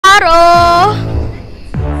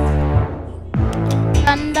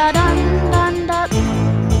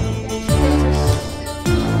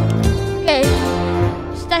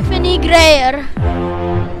grayer.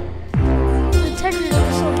 Integrity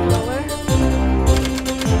whistleblower.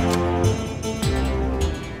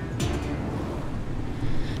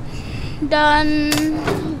 Done.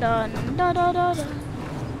 Done. Da da da da.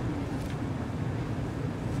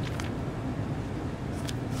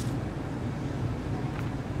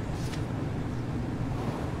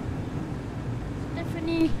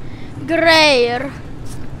 Stephanie Grayer.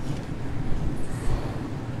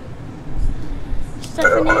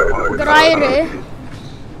 Stephanie Grayer.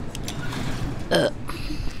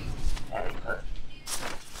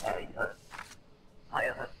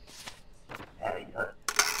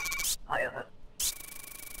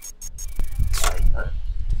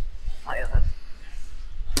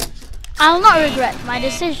 I'll not regret my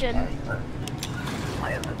decision.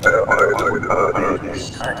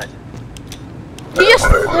 You just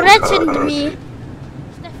threatened me,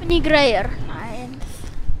 Stephanie Grayer.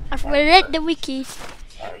 I've read the wiki.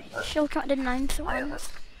 She'll count the 9th one.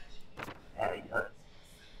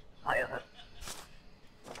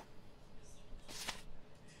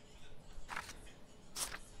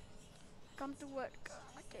 Come to work.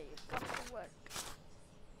 Okay, come to work.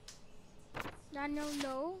 Daniel,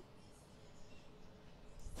 no.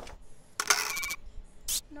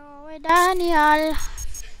 No way, Daniel.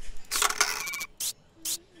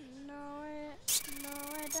 No way,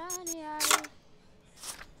 Daniel.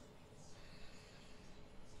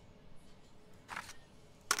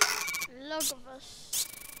 Look of us.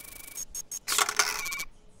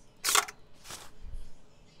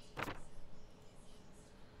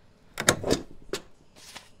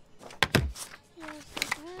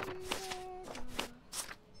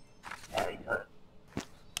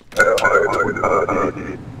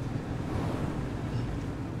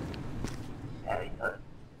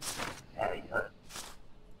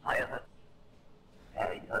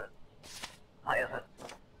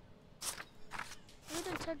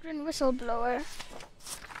 Whistleblower.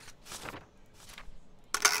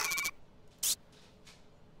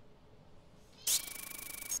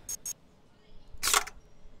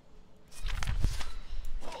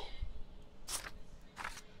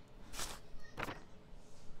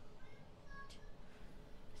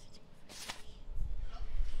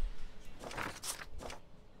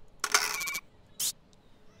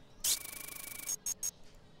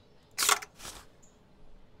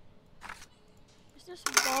 This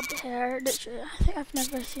bobbed hair, literally, I think I've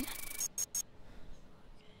never seen it.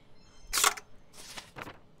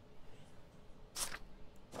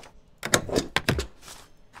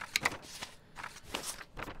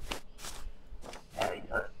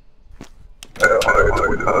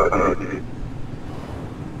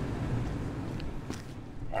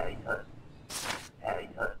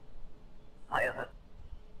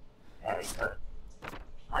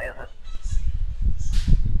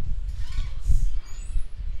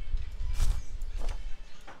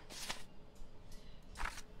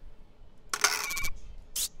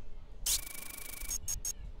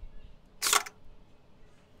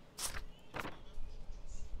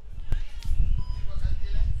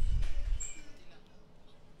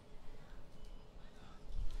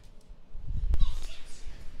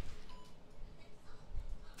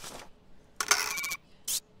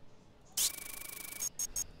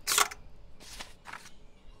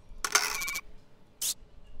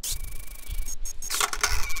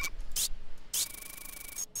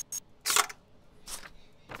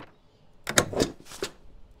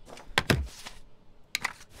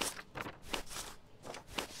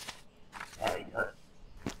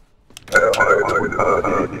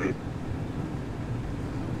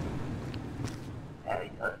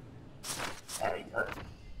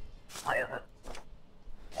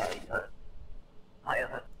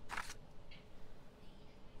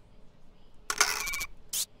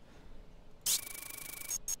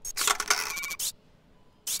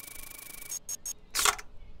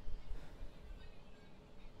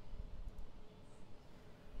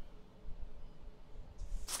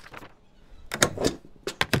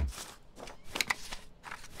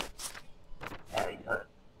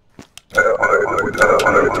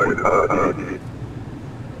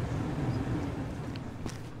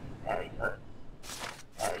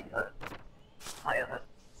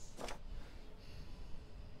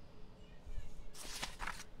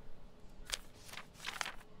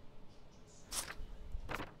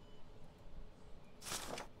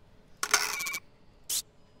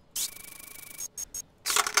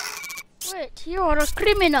 Wait, you are a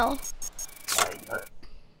criminal.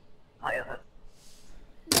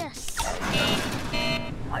 Yes.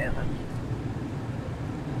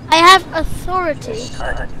 I have authority.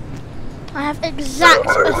 I have exact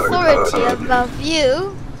authority above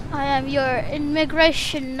you. I am your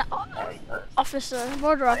immigration officer,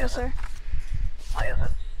 border officer.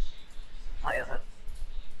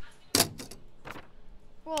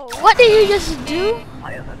 Whoa, what did you just do?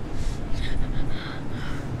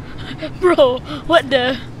 Bro, what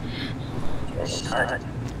the?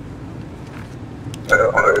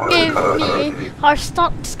 Give me our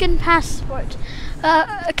stock skin passport.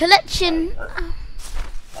 A collection.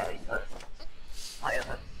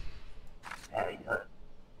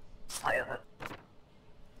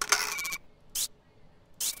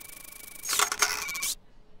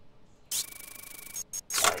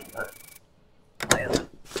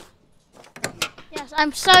 Yes,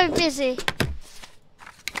 I'm so busy.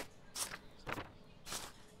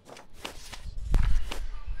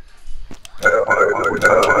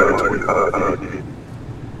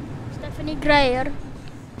 Stephanie Greyer.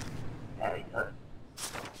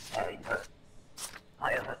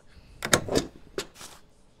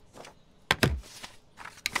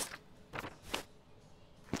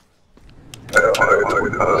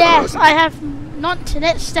 Yes, I have not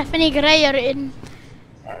let Stephanie Greyer in.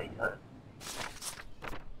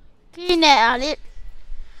 Kine Ali.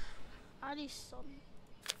 Alison.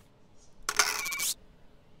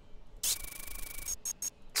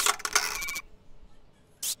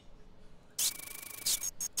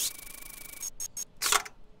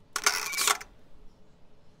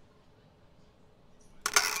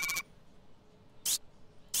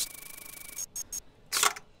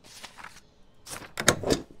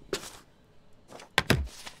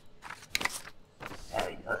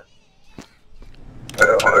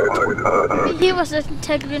 He was an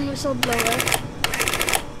integral whistleblower.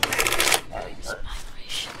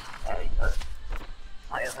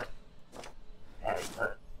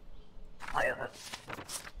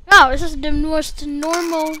 Wow, this is the most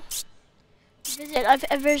normal visit I've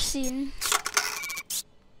ever seen.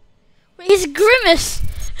 Wait, he's Grimace!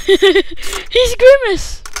 He's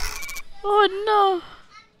Grimace! Oh no!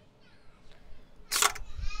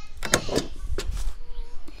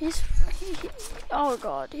 Oh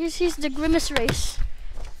god, he's the Grimace race.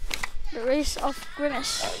 The race of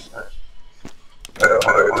Grimace.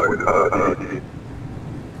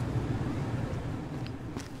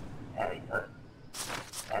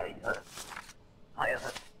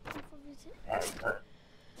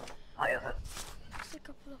 Just a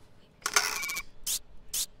couple of weeks.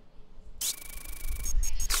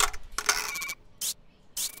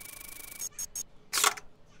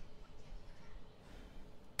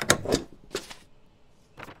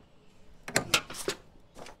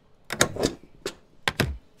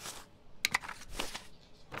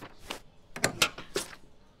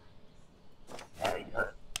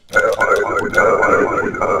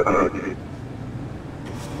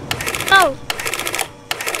 No!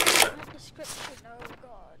 Description, oh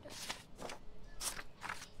god.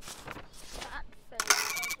 That face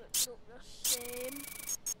doesn't look the same.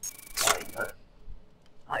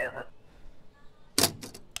 I don't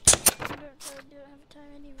have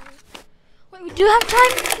time anyway. Wait, we do have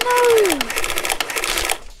time? No!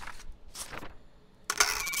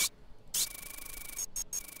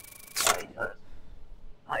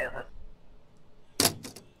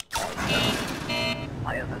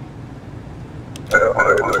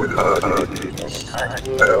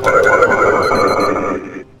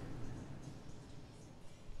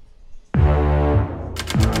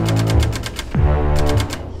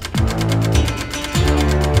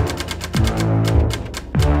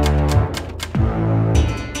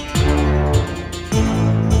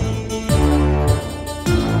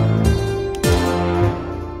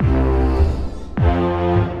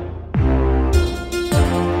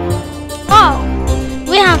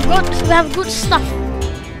 We have good stuff.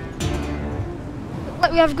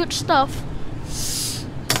 Like we have good stuff.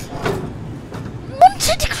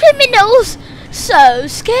 Wanted criminals! So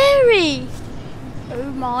scary!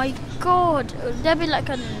 Oh my god. Would there be like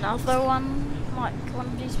another one? Like one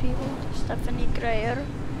of these people? Stephanie Greyer.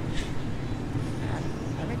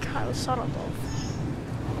 And Mikhail Saratov.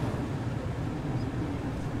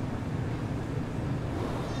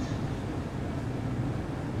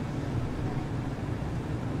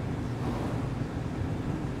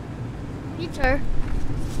 Peter.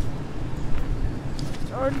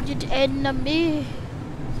 Target enemy.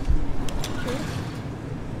 Okay.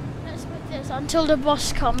 Let's make this until the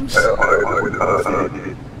boss comes.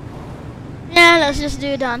 Yeah, let's just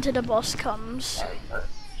do that until the boss comes.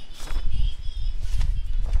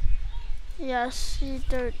 Yes, you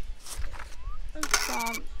don't.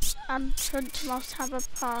 Entrant must have a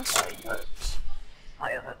passport.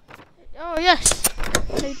 Oh yes,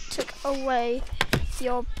 they took away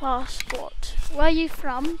your passport. Where are you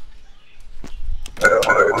from? Oi, oi,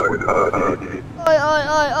 oi,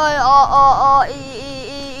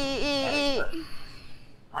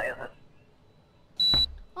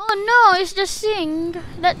 oh no, it's the sing.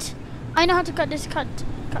 I know how to cut this cut.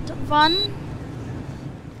 Cut one.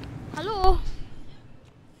 Hello?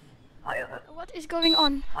 What is going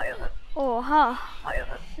on? Oh, huh.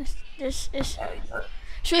 This is...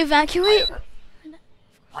 Should we evacuate?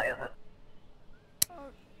 Oh,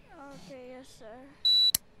 okay, yes, sir.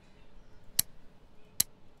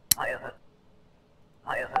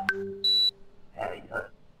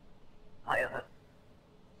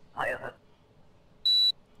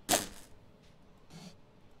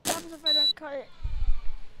 What happens if I don't cut it?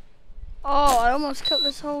 Oh, I almost killed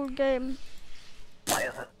this whole game.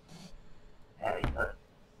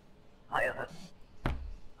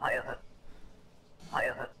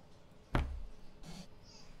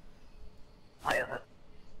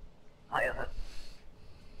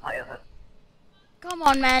 Come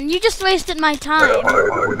on, man, you just wasted my time.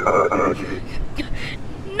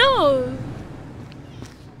 No!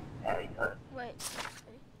 Wait.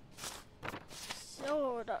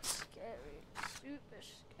 So that's scary. Super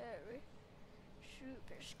scary.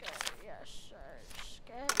 Super scary, yes, sir.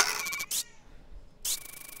 Scary.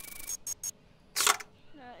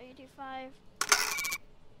 No, 85.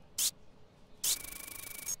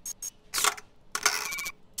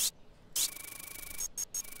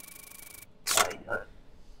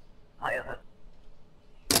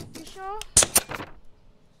 You sure?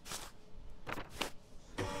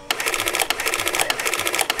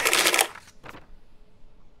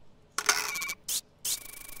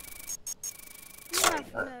 You have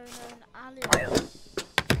known an alias.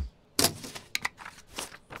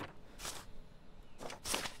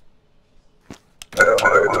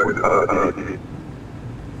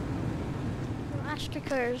 Ash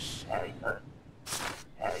kickers.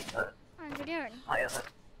 Engineering.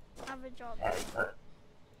 Have a job.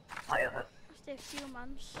 Stay a few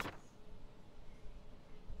months.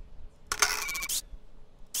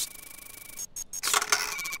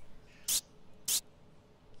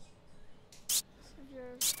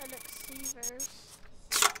 Severs, Alexivers.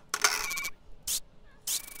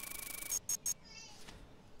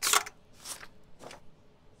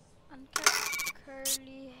 Unkept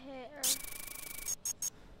curly hair.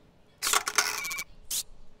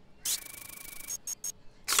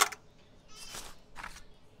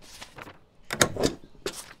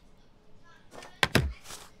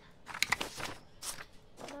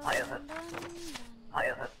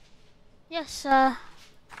 Yes, sir.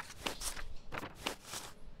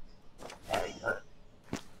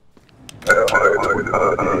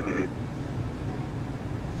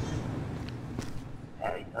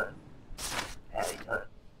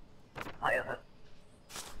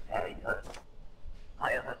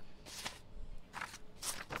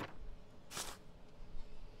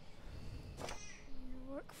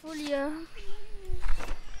 Work full year.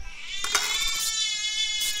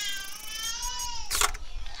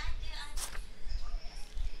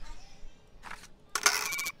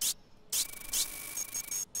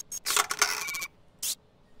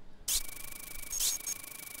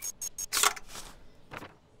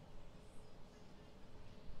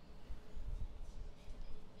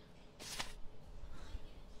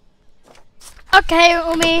 Okay,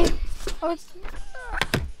 Umi.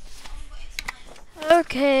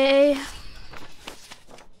 Okay.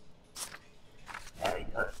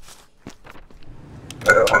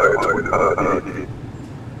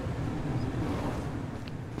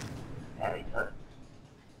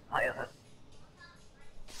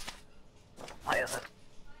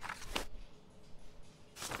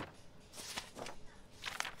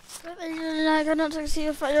 I cannot succeed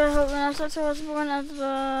if I don't hope when I thought I was born as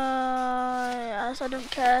yes, I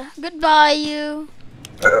don't care. Goodbye, you.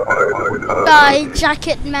 Bye,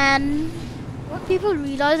 jacket man. What people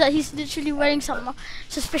realize that he's literally wearing some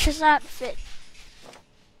suspicious outfit.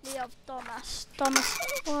 Leo Thomas. Thomas,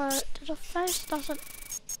 what? The face doesn't.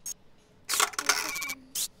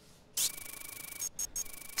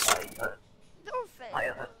 Your face.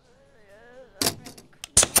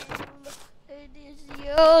 These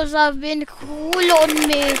years have been cruel on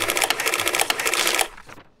me.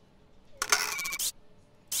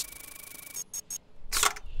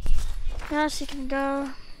 Yes, you can go.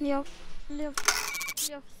 Leo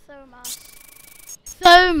Thomas.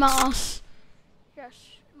 Thomas. Yes,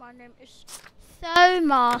 my name is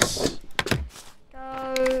Thomas.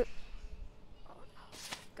 Go.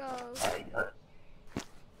 Go.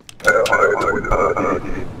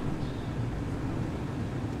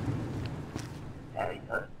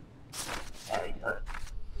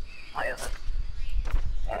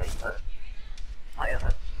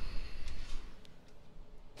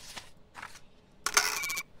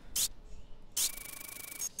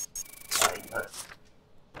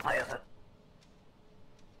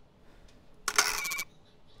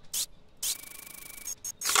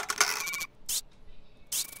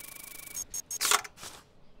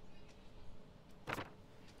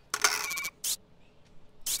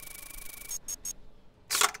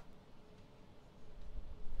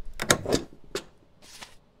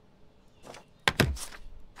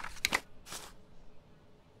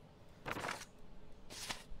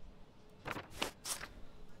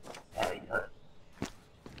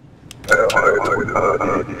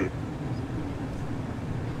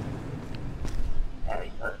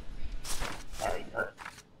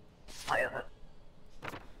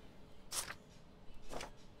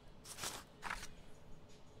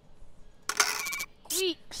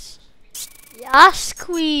 Weeks. Yes,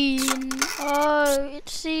 Queen. Oh, it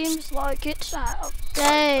seems like it's out of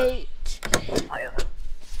date.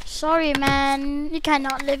 Sorry, man. You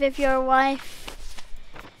cannot live with your wife.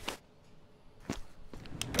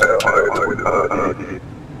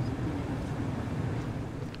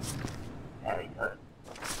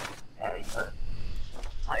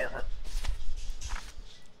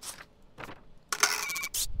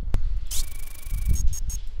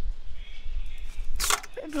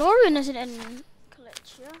 Glorian isn't in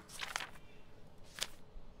Colletia.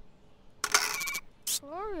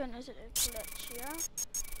 Glorian isn't in Colletia.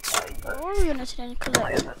 Glorian isn't in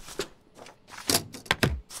Colletia.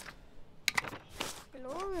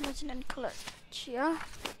 Glorian isn't in Colletia.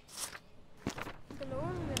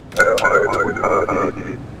 Glorian.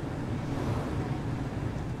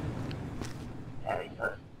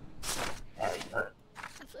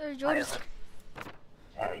 Jordan's.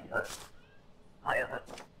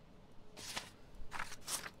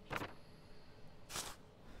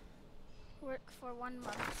 Work for 1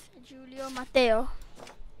 month. Julio Mateo.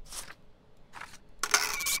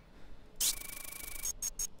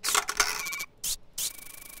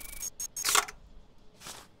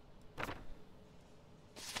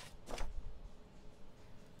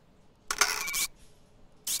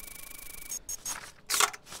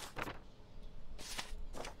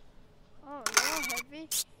 Oh, you're heavy.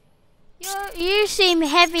 You seem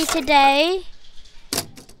heavy today.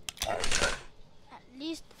 At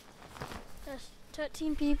least there's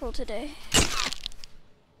 13 people today.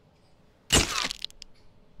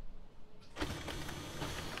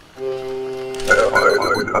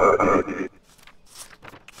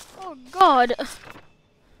 Oh God.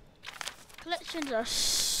 Collections are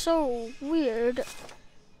so weird. My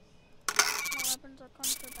weapons are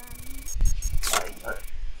contraband.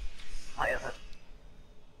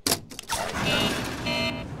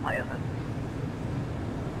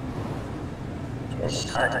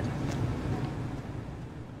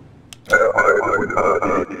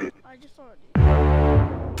 I just saw it.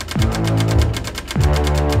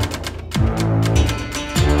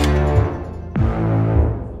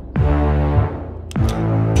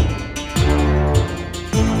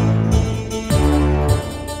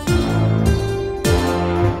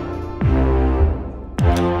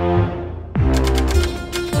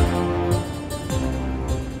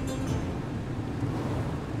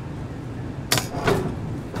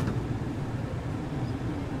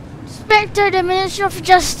 Inspector, the Ministry of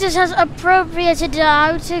Justice has appropriated the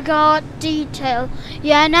outer guard detail.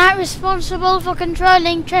 You are now responsible for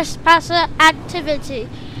controlling trespasser activity.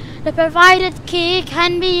 The provided key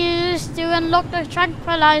can be used to unlock the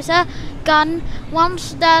tranquilizer gun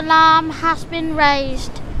once the alarm has been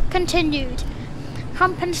raised. Continued.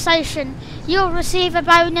 Compensation. You'll receive a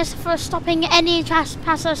bonus for stopping any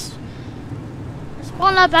trespassers. A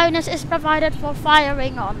smaller bonus is provided for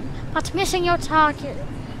firing on, but missing your target.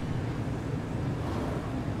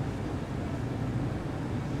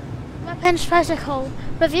 Weapons protocol.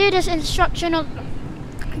 Review this instructional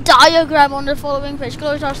diagram on the following page.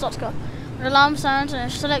 Glory.com. When alarm sounds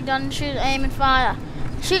and select gun, shoot, aim and fire.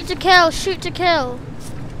 Shoot to kill, shoot to kill.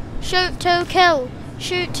 Shoot to kill,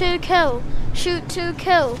 shoot to kill, shoot to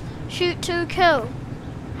kill, shoot to kill.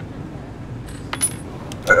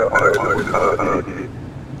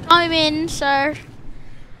 Come in, sir.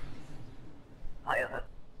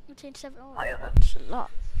 187. Oh, that's a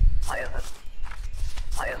lot.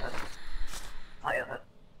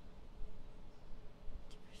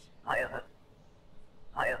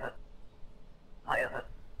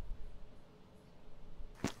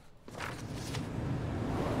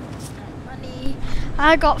 Money.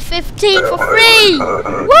 I got 15 for free.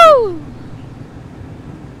 Woo!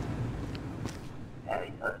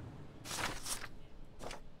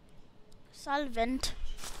 Solvent.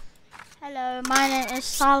 Hello, my name is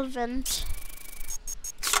Solvent.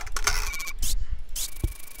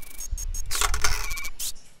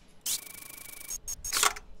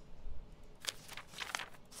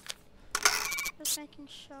 Just making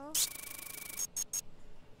sure.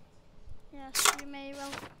 Yes, you may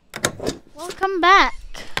welcome back.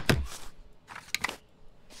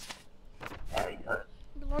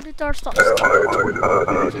 Glory to our stop.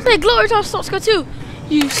 Say glory to our stop go too.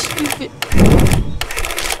 You stupid.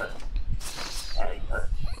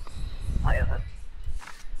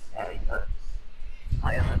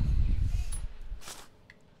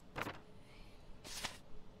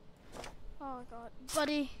 Oh God.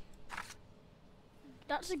 buddy.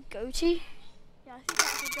 That's a goatee. Yeah, I think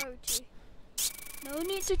that's a goatee. No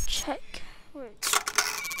need to check. Wait.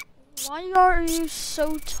 Why are you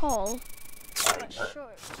so tall? But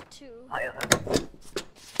short too.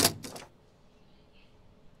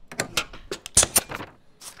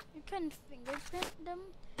 You can fingerprint them.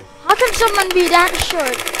 How can someone be that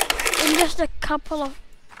short in just a couple of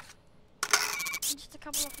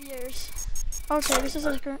years? Okay, this is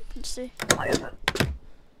a discrepancy.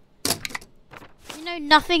 You know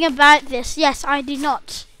nothing about this. Yes, I do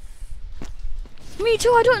not. Me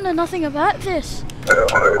too, I don't know nothing about this.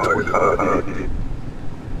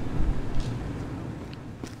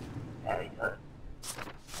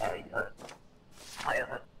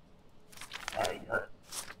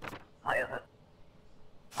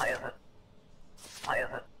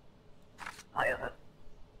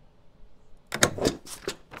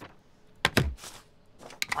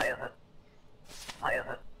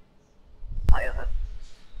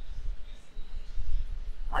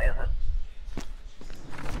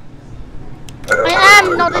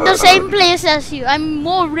 I'm not in the same place as you. I'm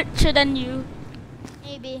more richer than you.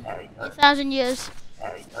 Maybe 1,000 years.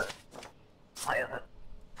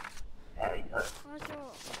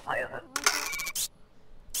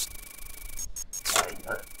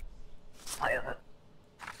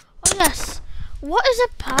 Oh yes. What is a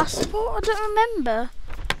passport? I don't remember.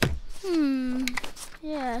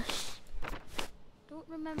 Yes. Don't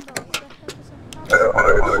remember what the heck is a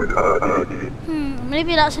passport.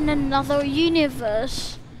 Maybe that's in another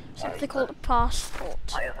universe. Something called a passport.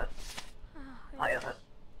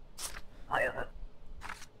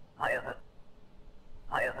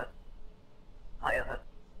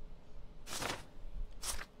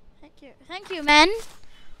 Thank you. Thank you, man.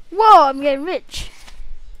 Whoa, I'm getting rich.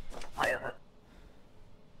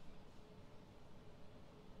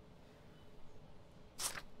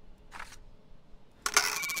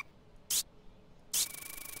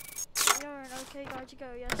 You're an okay guy to go,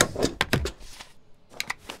 yes.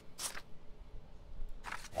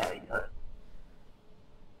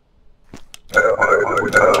 If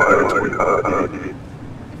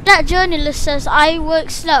that journalist says I work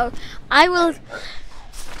slow, I will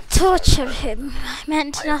torture him. I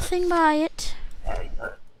meant nothing by it.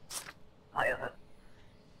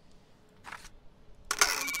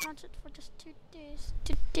 For just 2 days.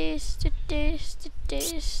 Today is the day.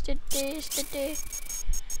 Today is the day.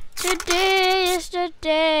 Today is the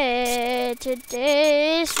day.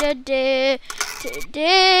 Today is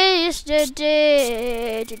the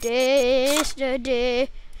day.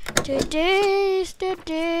 Today is the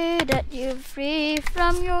day that you're free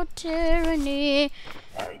from your tyranny.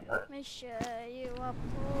 Make sure you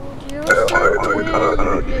uphold your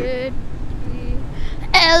stability.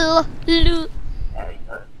 Hello,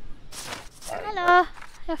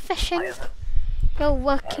 you're fishing. You're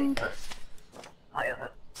working. It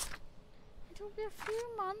will be a few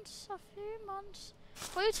months.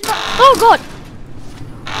 For you to not. Oh God!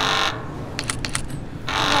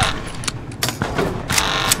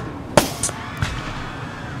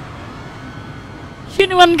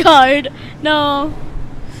 Shoot one card. No,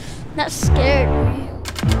 that scared me.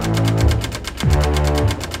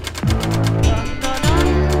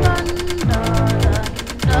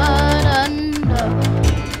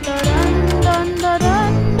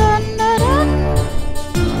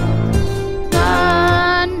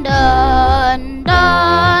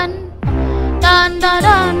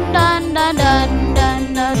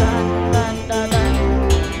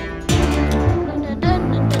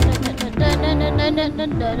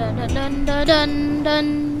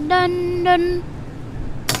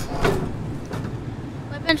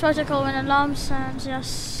 Weapon protocol when alarm sounds. Yes,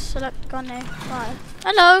 select gun A. 5.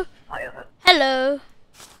 Hello. Hello.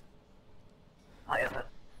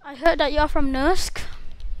 I heard that you're from Nursk.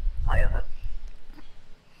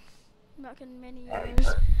 Back in many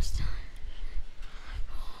years.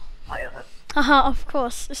 Haha, of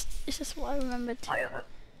course. This is what I remembered.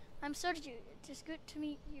 I'm Sergio. It is good to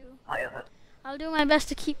meet you. I'll do my best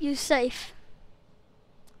to keep you safe.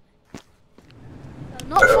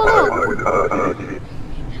 Not for long.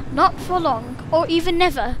 Not for long. Or even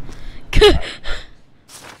never.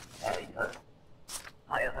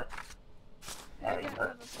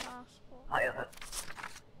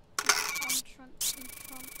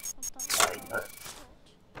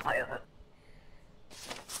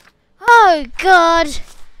 Oh God!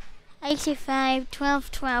 85,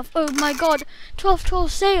 12, 12. Oh my God! 12,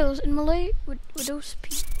 12 sails in Malay. Widow's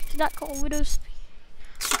Peak. Is that called Widow's Peak?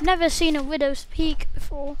 I've never seen a Widow's Peak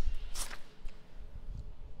before.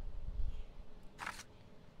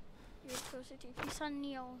 Curiosity. Peace and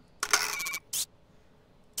Neil.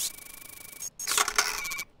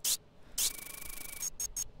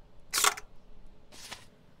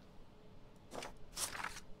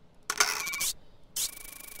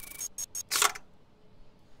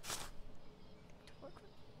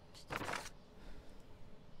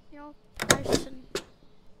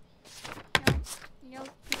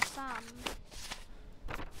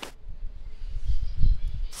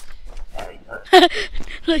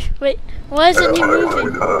 Look, wait, why isn't he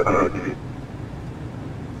moving?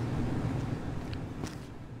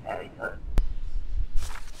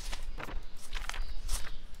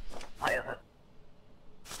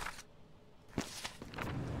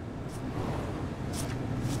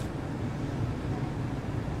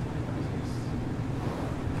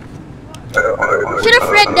 Should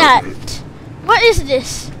have read that. What is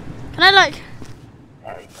this? Can I like?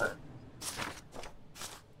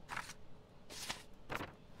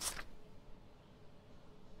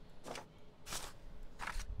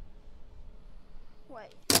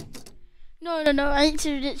 Wait. No. I need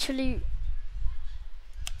to literally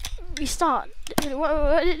restart.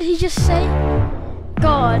 What did he just say?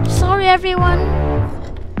 God, sorry everyone.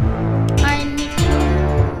 I need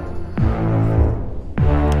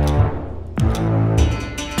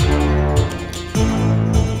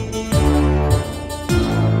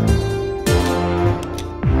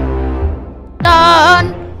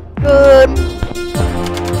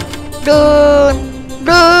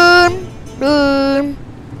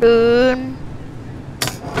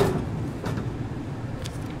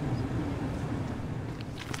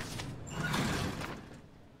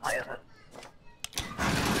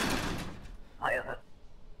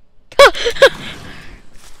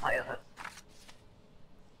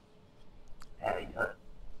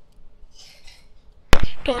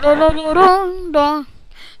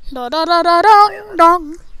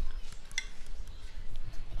dun.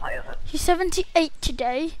 He's 78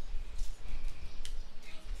 today.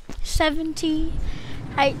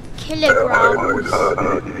 78 kilograms.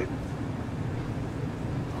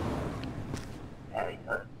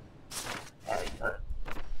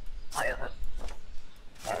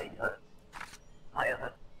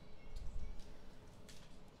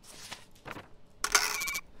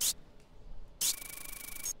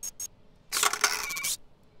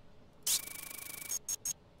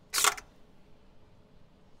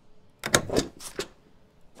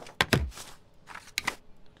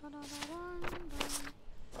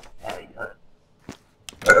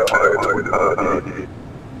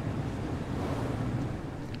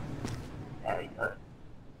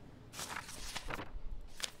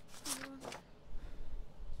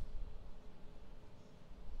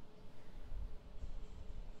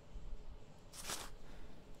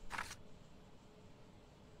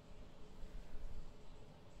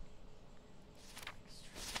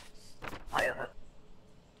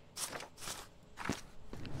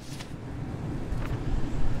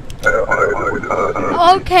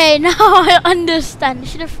 Okay, now I understand. You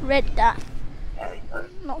should have read that.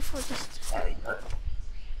 Not for just.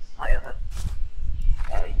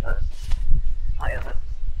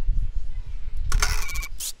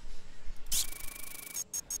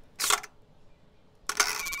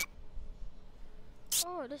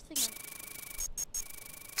 Oh, this thing.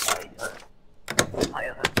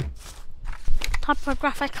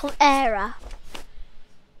 Typographical error.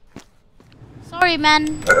 Sorry,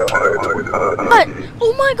 man. What?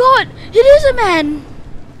 Oh my god! It is a man!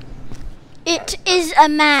 It is a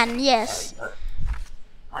man, yes.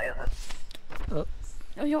 Oh,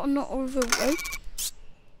 you're not overweight.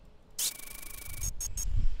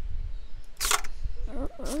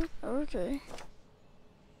 Okay.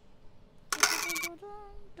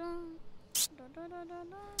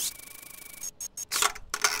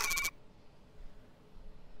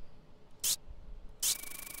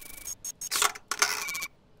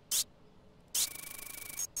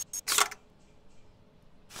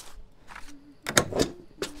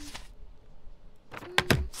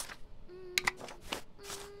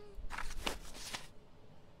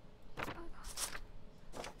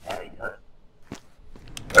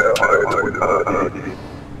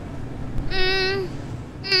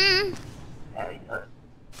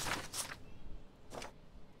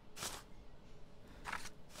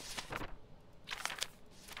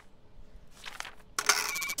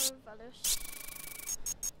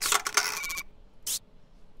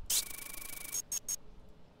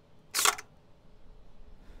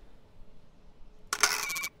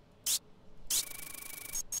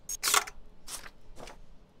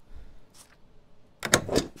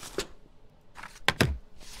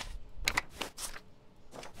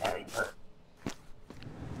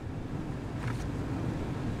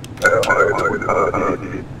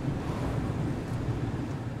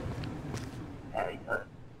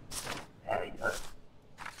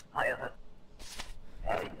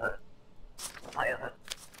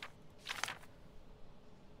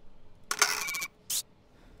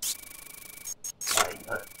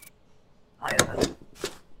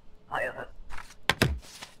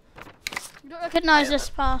 You don't recognize this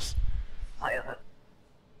pass.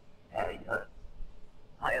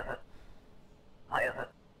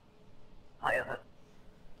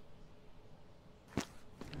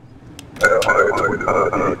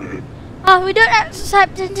 Oh, we don't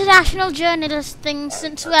accept international journalist things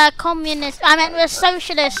since we're communist. I meant we're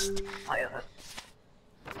socialist.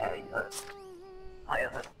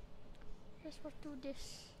 Let's do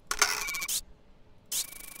this.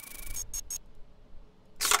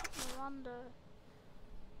 No wonder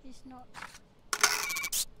he's not.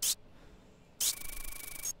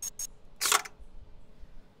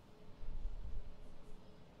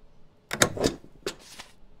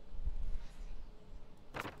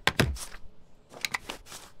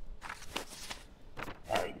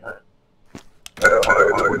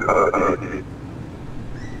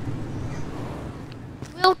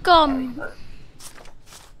 Welcome.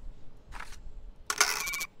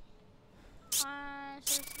 So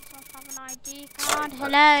this one have an ID card.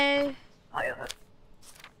 Hello.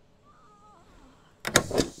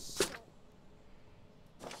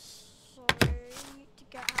 Sorry, you need to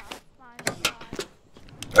get out of my sight.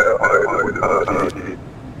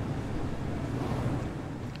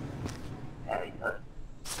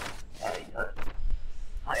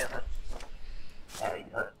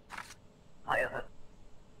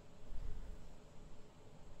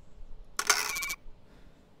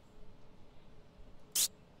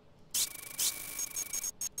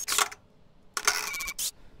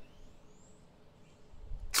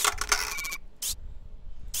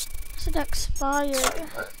 It expired.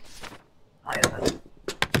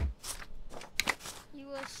 You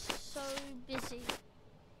were so busy.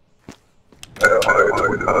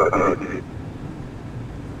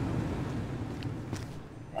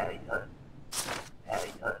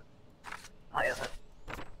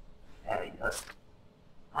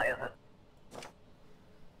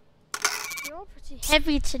 You're pretty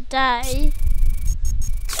heavy today.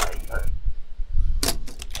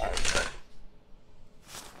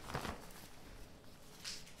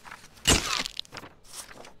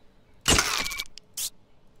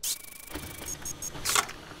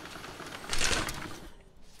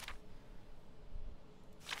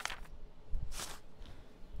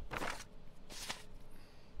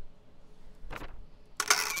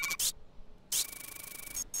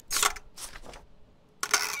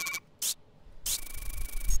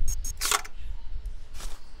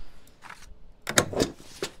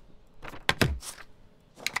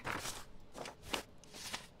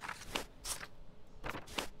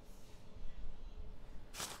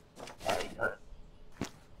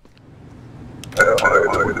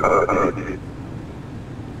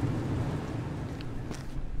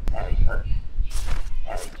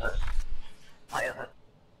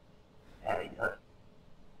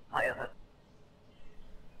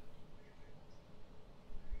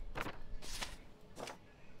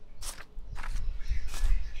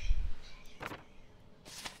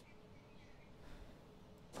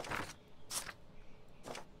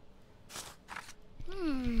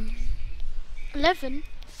 Hmm. 11?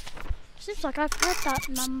 Seems like I've heard that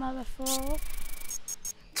number before.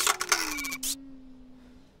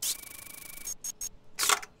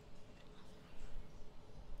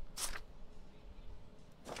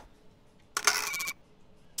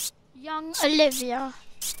 Young Olivia.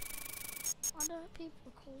 Why do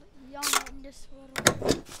people call it young in this world?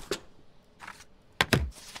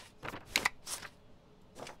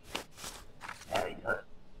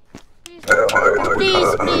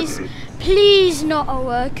 Please not a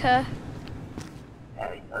worker.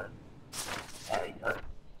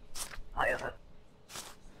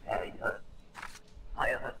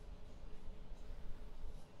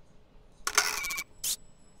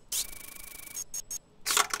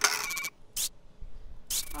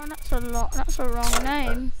 Oh, that's a wrong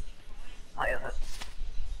name.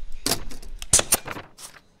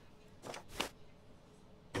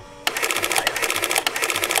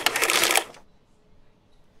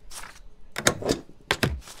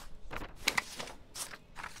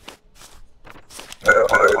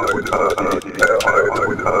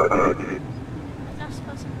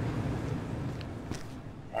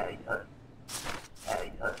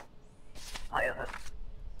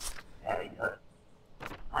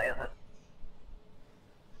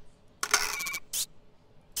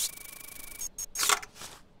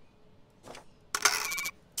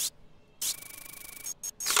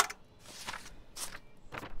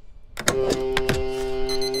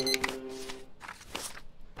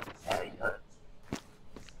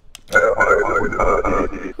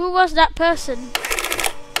 Who was that person?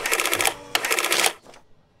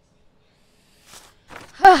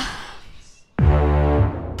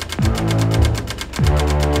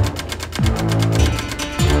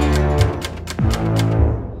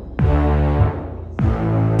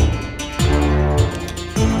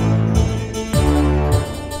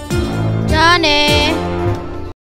 Aniq.